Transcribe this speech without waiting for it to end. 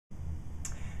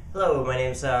Hello, my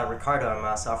name is Ricardo. I'm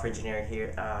a software engineer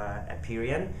here at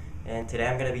Apperian, and today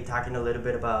I'm going to be talking a little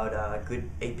bit about good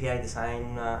API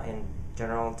design and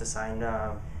general design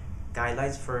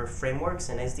guidelines for frameworks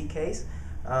and SDKs.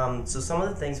 So some of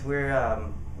the things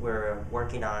we're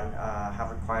working on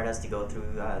have required us to go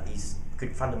through these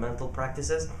good fundamental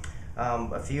practices.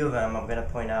 A few of them I'm going to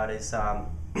point out is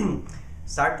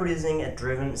start producing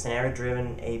a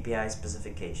scenario-driven API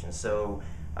specification. So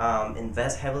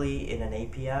invest heavily in an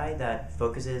API that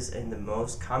focuses in the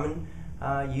most common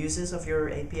uses of your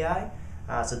API.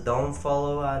 So don't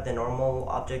follow the normal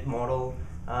object model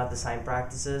design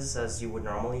practices as you would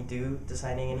normally do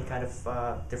designing any kind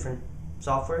of different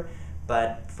software,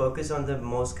 but focus on the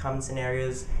most common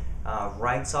scenarios,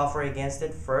 write software against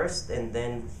it first, and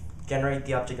then generate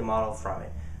the object model from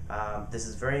it. This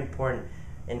is very important.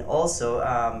 And also,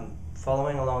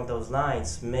 following along those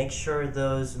lines, make sure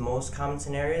those most common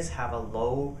scenarios have a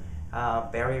low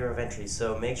barrier of entry.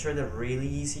 So make sure they're really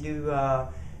easy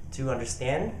to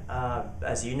understand.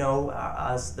 As you know,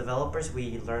 as developers,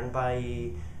 we learn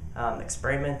by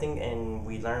experimenting, and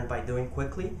we learn by doing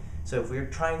quickly. So if we're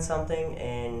trying something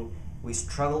and we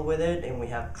struggle with it and we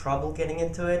have trouble getting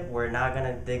into it, we're not going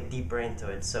to dig deeper into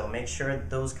it. So make sure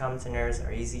those common scenarios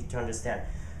are easy to understand.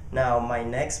 Now, my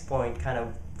next point kind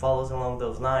of follows along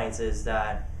those lines is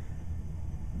that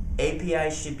API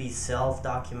should be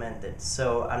self-documented.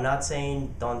 So I'm not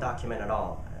saying don't document at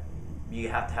all. You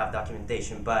have to have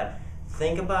documentation, but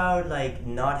think about like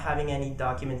not having any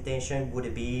documentation. Would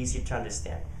it be easier to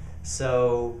understand?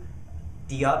 So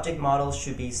the object model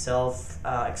should be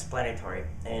self-explanatory,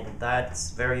 and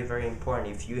that's very, very important.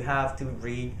 If you have to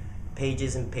read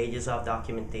pages and pages of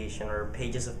documentation or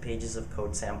pages of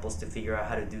code samples to figure out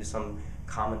how to do some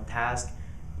common task,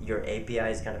 your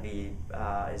API is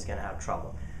gonna have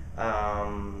trouble.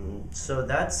 So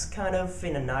that's kind of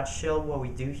in a nutshell what we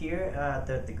do here,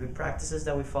 the good practices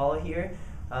that we follow here.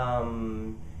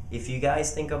 If you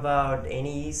guys think about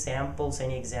any samples,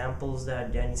 any examples,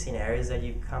 any scenarios that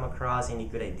you've come across, any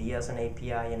good ideas on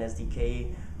API and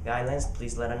SDK guidelines,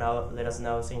 please let us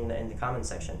know in the comment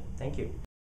section. Thank you.